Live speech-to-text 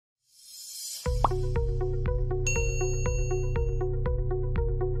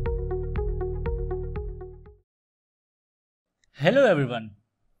Hello everyone,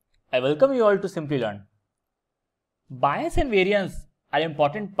 I welcome you all to Simplilearn. Bias and variance are an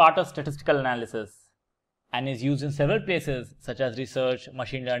important part of statistical analysis and is used in several places such as research,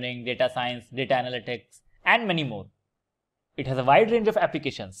 machine learning, data science, data analytics, and many more. It has a wide range of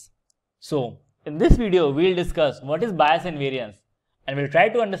applications. So, in this video, we will discuss what is bias and variance and we'll try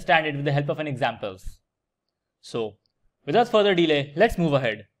to understand it with the help of an examples. So, without further delay, let's move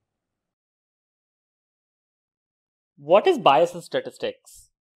ahead. What is bias in statistics?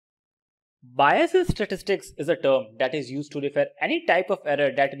 Bias in statistics is a term that is used to refer any type of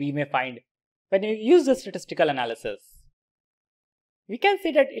error that we may find when we use the statistical analysis. We can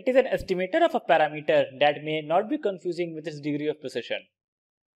say that it is an estimator of a parameter that may not be confusing with its degree of precision.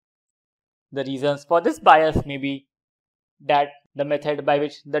 The reasons for this bias may be that the method by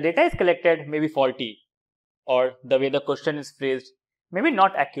which the data is collected may be faulty, or the way the question is phrased may be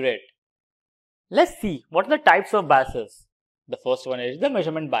not accurate. Let's see what are the types of biases. The first one is the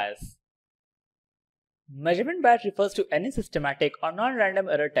measurement bias. Measurement bias refers to any systematic or non-random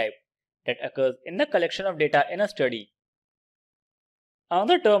error type that occurs in the collection of data in a study.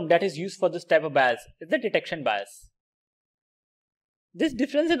 Another term that is used for this type of bias is the detection bias. This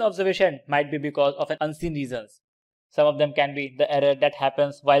difference in observation might be because of unseen reasons. Some of them can be the error that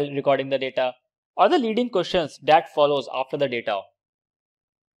happens while recording the data or the leading questions that follows after the data.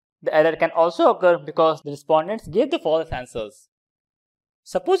 The error can also occur because the respondents gave the false answers.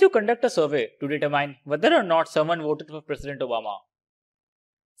 Suppose you conduct a survey to determine whether or not someone voted for President Obama.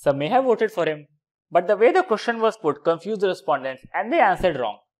 Some may have voted for him, but the way the question was put confused the respondents and they answered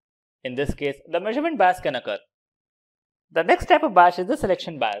wrong. In this case, the measurement bias can occur. The next type of bias is the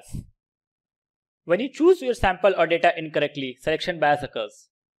selection bias. When you choose your sample or data incorrectly, selection bias occurs.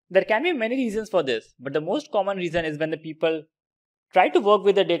 There can be many reasons for this, but the most common reason is when the people try to work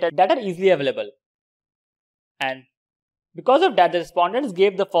with the data that are easily available. And because of that, the respondents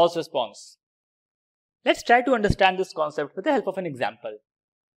gave the false response. Let's try to understand this concept with the help of an example.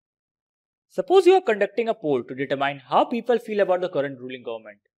 Suppose you are conducting a poll to determine how people feel about the current ruling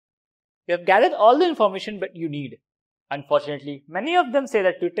government. You have gathered all the information that you need. Unfortunately, many of them say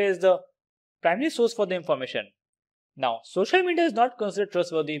that Twitter is the primary source for the information. Now, social media is not considered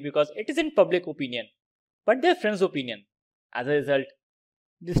trustworthy because it is in public opinion, but their friends' opinion. As a result,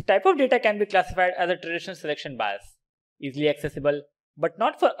 this type of data can be classified as a traditional selection bias, easily accessible but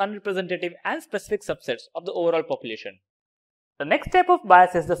not for unrepresentative and specific subsets of the overall population. The next type of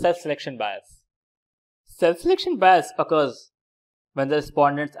bias is the self-selection bias. Self-selection bias occurs when the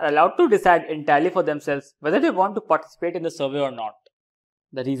respondents are allowed to decide entirely for themselves whether they want to participate in the survey or not.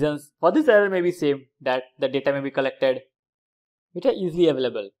 The reasons for this error may be same, that the data may be collected which are easily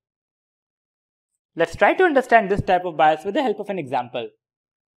available. Let's try to understand this type of bias with the help of an example.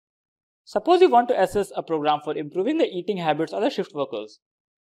 Suppose you want to assess a program for improving the eating habits of the shift workers.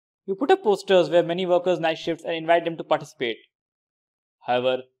 You put up posters where many workers night shifts and invite them to participate.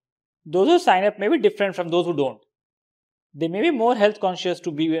 However, those who sign up may be different from those who don't. They may be more health conscious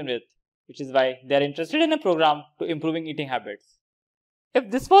to begin with, which is why they are interested in a program to improving eating habits. If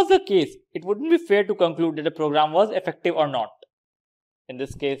this was the case, it wouldn't be fair to conclude that the program was effective or not. In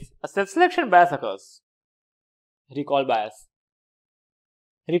this case, a self-selection bias occurs. Recall bias.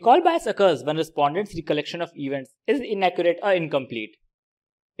 Recall bias occurs when respondents' recollection of events is inaccurate or incomplete.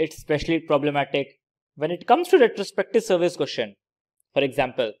 It's especially problematic when it comes to retrospective surveys question. For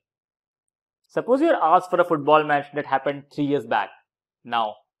example, suppose you are asked for a football match that happened 3 years back.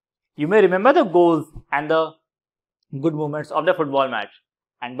 Now, you may remember the goals and the good moments of the football match,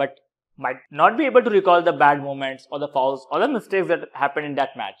 but might not be able to recall the bad moments or the fouls or the mistakes that happened in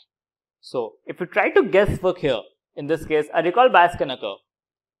that match. So, if you try to guess work here, in this case, a recall bias can occur.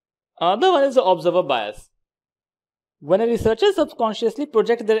 Another one is the observer bias. When a researcher subconsciously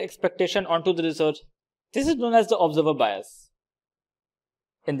projects their expectation onto the research, this is known as the observer bias.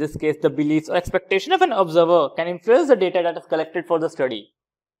 In this case, the beliefs or expectation of an observer can influence the data that is collected for the study.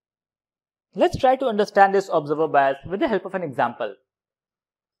 Let's try to understand this observer bias with the help of an example.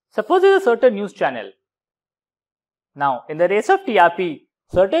 Suppose there is a certain news channel. Now, in the race of TRP,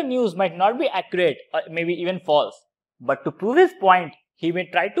 certain news might not be accurate or maybe even false. But to prove his point, he may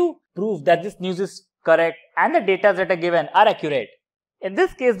try to prove that this news is correct and the data that are given are accurate. In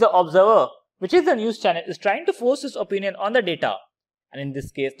this case, the observer, which is the news channel, is trying to force his opinion on the data. And in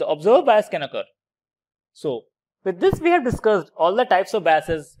this case, the observer bias can occur. So, with this we have discussed all the types of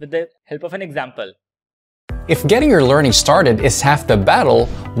biases with the help of an example. If getting your learning started is half the battle,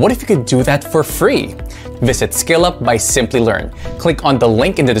 what if you could do that for free? Visit Skill Up by Simplilearn. Click on the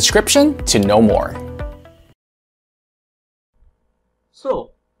link in the description to know more.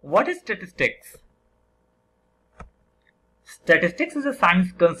 So, what is statistics? Statistics is a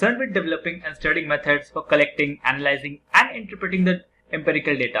science concerned with developing and studying methods for collecting, analyzing, and interpreting the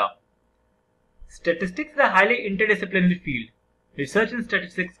empirical data. Statistics is a highly interdisciplinary field. Research in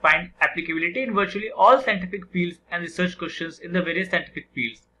statistics finds applicability in virtually all scientific fields and research questions in the various scientific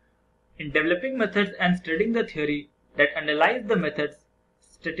fields. In developing methods and studying the theory that underlies the methods,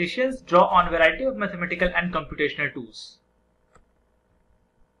 statisticians draw on a variety of mathematical and computational tools.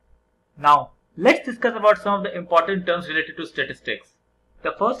 Now, let's discuss about some of the important terms related to statistics.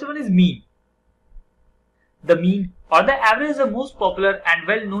 The first one is mean. The mean or the average is the most popular and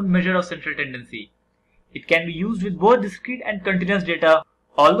well-known measure of central tendency. It can be used with both discrete and continuous data,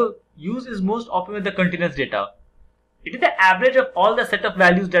 although use is most often with the continuous data. It is the average of all the set of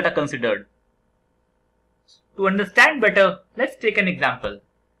values that are considered. To understand better, let's take an example.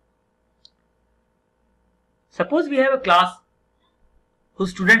 Suppose we have a class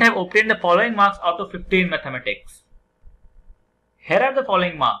whose students have obtained the following marks out of 50 in mathematics. Here are the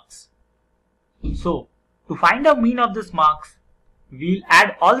following marks. So, to find the mean of these marks, we'll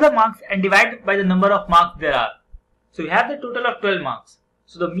add all the marks and divide by the number of marks there are. So we have the total of 12 marks.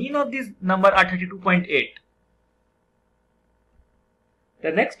 So the mean of these numbers are 32.8.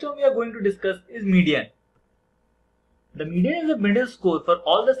 The next term we are going to discuss is median. The median is the middle score for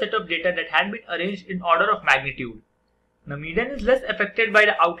all the set of data that had been arranged in order of magnitude. The median is less affected by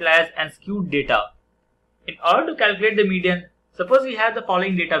the outliers and skewed data. In order to calculate the median, suppose we have the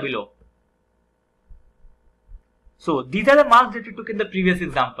following data below. So these are the marks that we took in the previous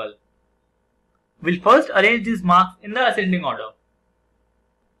example. We'll first arrange these marks in the ascending order.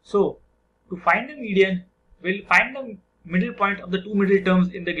 So to find the median, we'll find the middle point of the two middle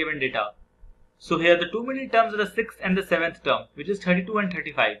terms in the given data. So here the two middle terms are the 6th and the 7th term, which is 32 and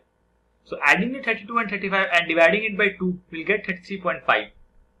 35. So adding the 32 and 35 and dividing it by 2, we'll get 33.5.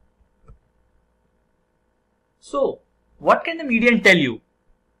 So what can the median tell you?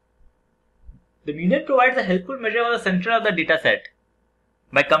 The median provides a helpful measure of the center of the data set.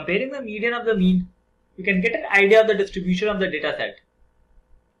 By comparing the median of the mean, you can get an idea of the distribution of the data set.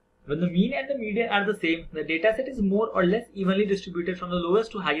 When the mean and the median are the same, the data set is more or less evenly distributed from the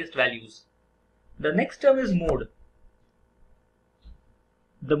lowest to highest values. The next term is mode.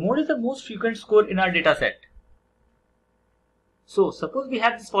 The mode is the most frequent score in our data set. So suppose we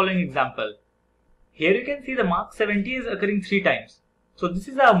have this following example. Here you can see the mark 70 is occurring 3 times. So this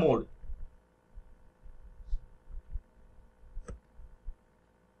is our mode.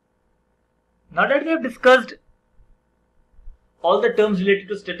 Now that we have discussed all the terms related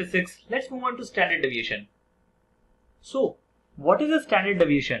to statistics, let's move on to standard deviation. So, what is a standard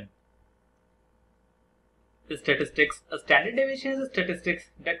deviation? In statistics, a standard deviation is a statistics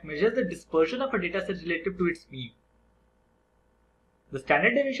that measures the dispersion of a dataset relative to its mean. The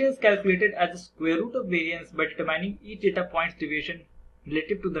standard deviation is calculated as the square root of variance by determining each data point's deviation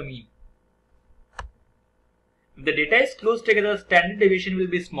relative to the mean. If the data is close together, the standard deviation will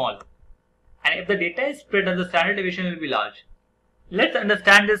be small. And if the data is spread out, the standard deviation will be large. Let's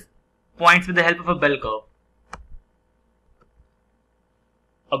understand these points with the help of a bell curve.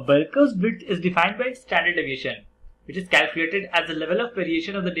 A bell curve's width is defined by its standard deviation, which is calculated as the level of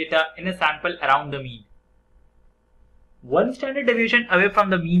variation of the data in a sample around the mean. One standard deviation away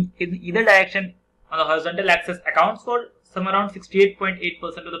from the mean in either direction on the horizontal axis accounts for some around 68.8%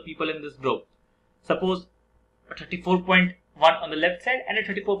 of the people in this group. Suppose a 34.1 on the left side and a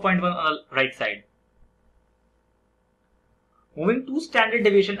 34.1 on the right side. Moving 2 standard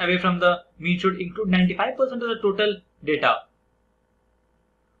deviation away from the mean should include 95% of the total data.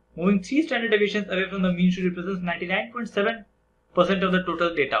 Moving 3 standard deviations away from the mean should represent 99.7% of the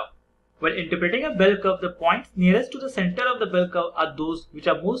total data. While interpreting a bell curve, the points nearest to the center of the bell curve are those which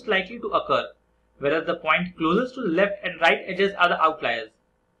are most likely to occur, whereas the point closest to the left and right edges are the outliers.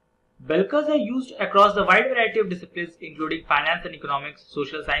 Bell curves are used across the wide variety of disciplines including finance and economics,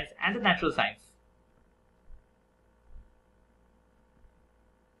 social science, and the natural science.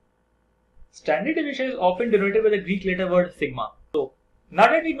 Standard deviation is often denoted by the Greek letter word sigma. So, now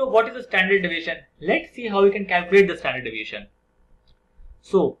that we know what is the standard deviation, let's see how we can calculate the standard deviation.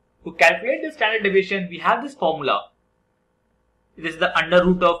 So, to calculate the standard deviation, we have this formula. This is the under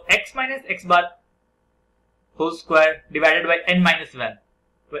root of x minus x bar whole square divided by n minus 1,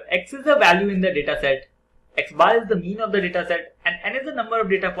 where x is the value in the dataset, x bar is the mean of the dataset, and n is the number of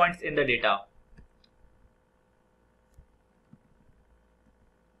data points in the data.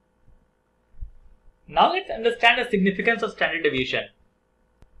 Now let's understand the significance of standard deviation.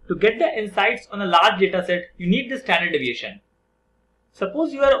 To get the insights on a large dataset, you need the standard deviation.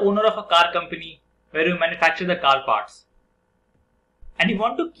 Suppose you are owner of a car company where you manufacture the car parts, and you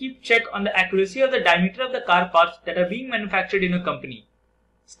want to keep check on the accuracy of the diameter of the car parts that are being manufactured in your company.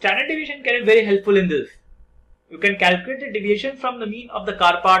 Standard deviation can be very helpful in this. You can calculate the deviation from the mean of the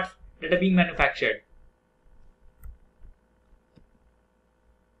car parts that are being manufactured.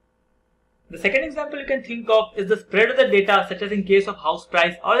 The second example you can think of is the spread of the data, such as in case of house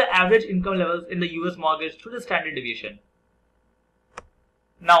price or the average income levels in the US mortgage through the standard deviation.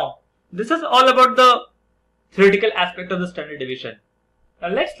 Now, this is all about the theoretical aspect of the standard deviation. Now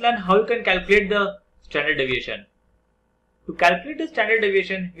let's learn how you can calculate the standard deviation. To calculate the standard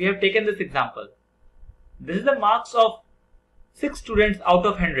deviation, we have taken this example. This is the marks of 6 students out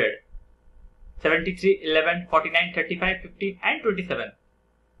of 100. 73, 11, 49, 35, 15 and 27.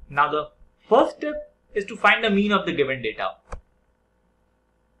 Now the first step is to find the mean of the given data.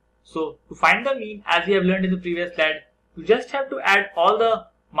 So to find the mean, as we have learned in the previous slide, you just have to add all the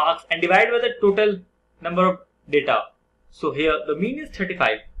marks and divide by the total number of data. So here the mean is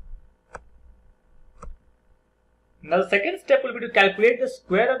 35. Now the second step will be to calculate the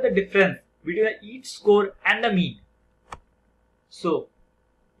square of the difference between each score and the mean. So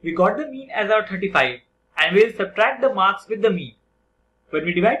we got the mean as our 35 and we will subtract the marks with the mean. When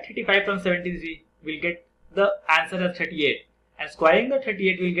we divide 35 from 73, we will get the answer as 38, and squaring the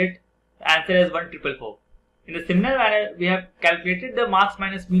 38 we will get the answer as 1444. In a similar manner, we have calculated the marks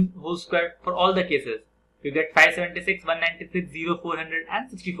minus mean whole square for all the cases. You get 576, 196, 0, 400 and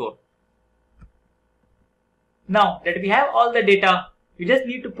 64. Now that we have all the data, we just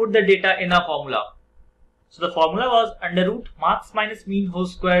need to put the data in our formula. So the formula was under root marks minus mean whole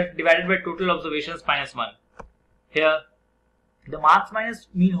square divided by total observations minus 1. Here the marks minus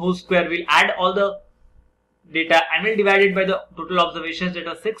mean whole square will add all the data and will divide it by the total observations that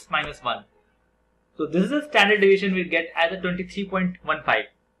are 6 minus 1. So this is the standard deviation we get as a 23.15.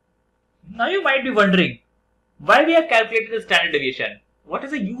 Now you might be wondering why we have calculated the standard deviation. What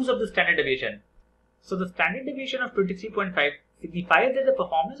is the use of the standard deviation? So the standard deviation of 23.5 signifies that the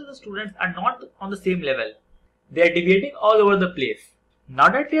performance of the students are not on the same level. They are deviating all over the place. Now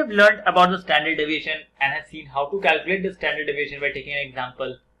that we have learned about the standard deviation and have seen how to calculate the standard deviation by taking an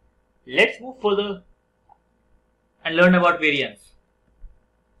example, let's move further and learn about variance.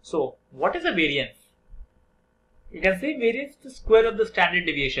 So what is a variance? You can say variance is the square of the standard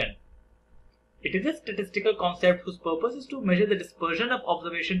deviation. It is a statistical concept whose purpose is to measure the dispersion of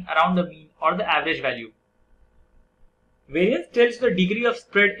observation around the mean or the average value. Variance tells you the degree of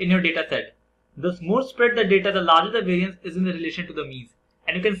spread in your data set. The more spread the data, the larger the variance is in relation to the means,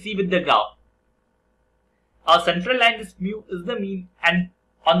 and you can see with the graph. Our central line, this mu, is the mean, and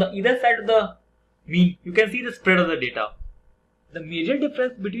on the either side of the mean, you can see the spread of the data. The major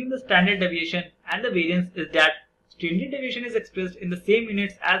difference between the standard deviation and the variance is that standard deviation is expressed in the same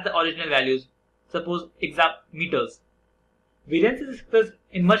units as the original values, suppose meters. Variance is expressed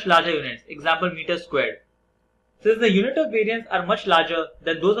in much larger units, example meters squared. Since the unit of variance are much larger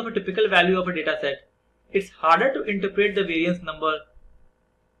than those of a typical value of a dataset, it's harder to interpret the variance number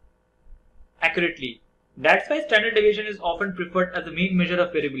accurately. That's why standard deviation is often preferred as the main measure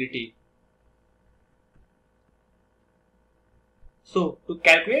of variability. So to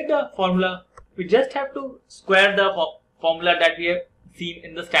calculate the formula, we just have to square the formula that we have seen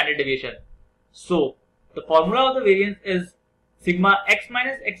in the standard deviation. So the formula of the variance is sigma x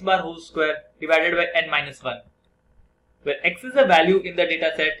minus x bar whole square divided by n minus 1, where x is the value in the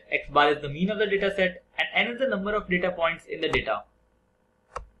data set, x bar is the mean of the data set, and n is the number of data points in the data.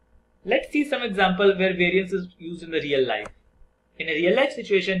 Let's see some example where variance is used in the real life. In a real life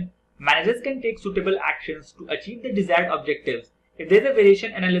situation, managers can take suitable actions to achieve the desired objectives if there is a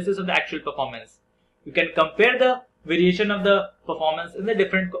variation analysis of the actual performance. You can compare the variation of the performance in the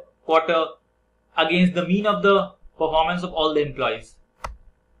different quarter against the mean of the performance of all the employees.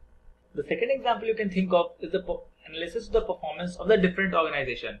 The second example you can think of is the analysis of the performance of the different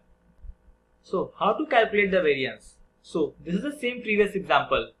organization. So how to calculate the variance? So this is the same previous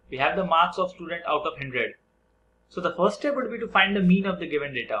example. We have the marks of student out of 100. So the first step would be to find the mean of the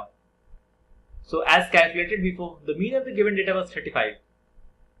given data. So as calculated before, the mean of the given data was 35.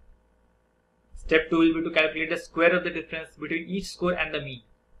 Step 2 will be to calculate the square of the difference between each score and the mean.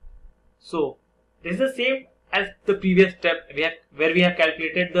 So this is the same as the previous step where we have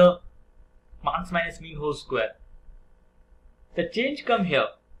calculated the marks minus mean whole square. The change come here.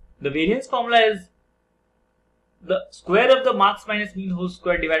 The variance formula is the square of the marks minus mean whole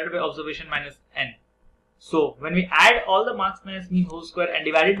square divided by observation minus n. So when we add all the marks minus mean whole square and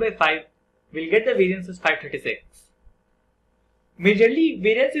divide it by 5, we'll get the variance is 536. Majorly,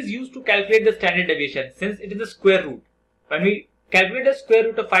 variance is used to calculate the standard deviation since it is the square root. When we calculate the square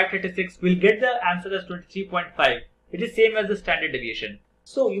root of 536, we'll get the answer as 23.5, which is same as the standard deviation.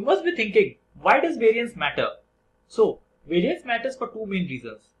 So you must be thinking, why does variance matter? So variance matters for two main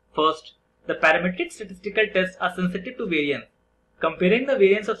reasons. First, the parametric statistical tests are sensitive to variance. Comparing the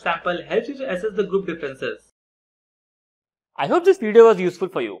variance of sample helps you to assess the group differences. I hope this video was useful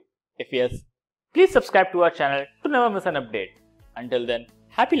for you. If yes, please subscribe to our channel to never miss an update. Until then,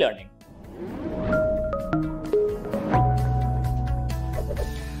 happy learning.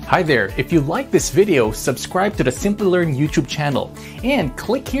 Hi there, if you like this video, subscribe to the Simplilearn YouTube channel and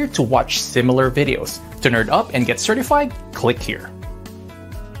click here to watch similar videos. To nerd up and get certified, click here.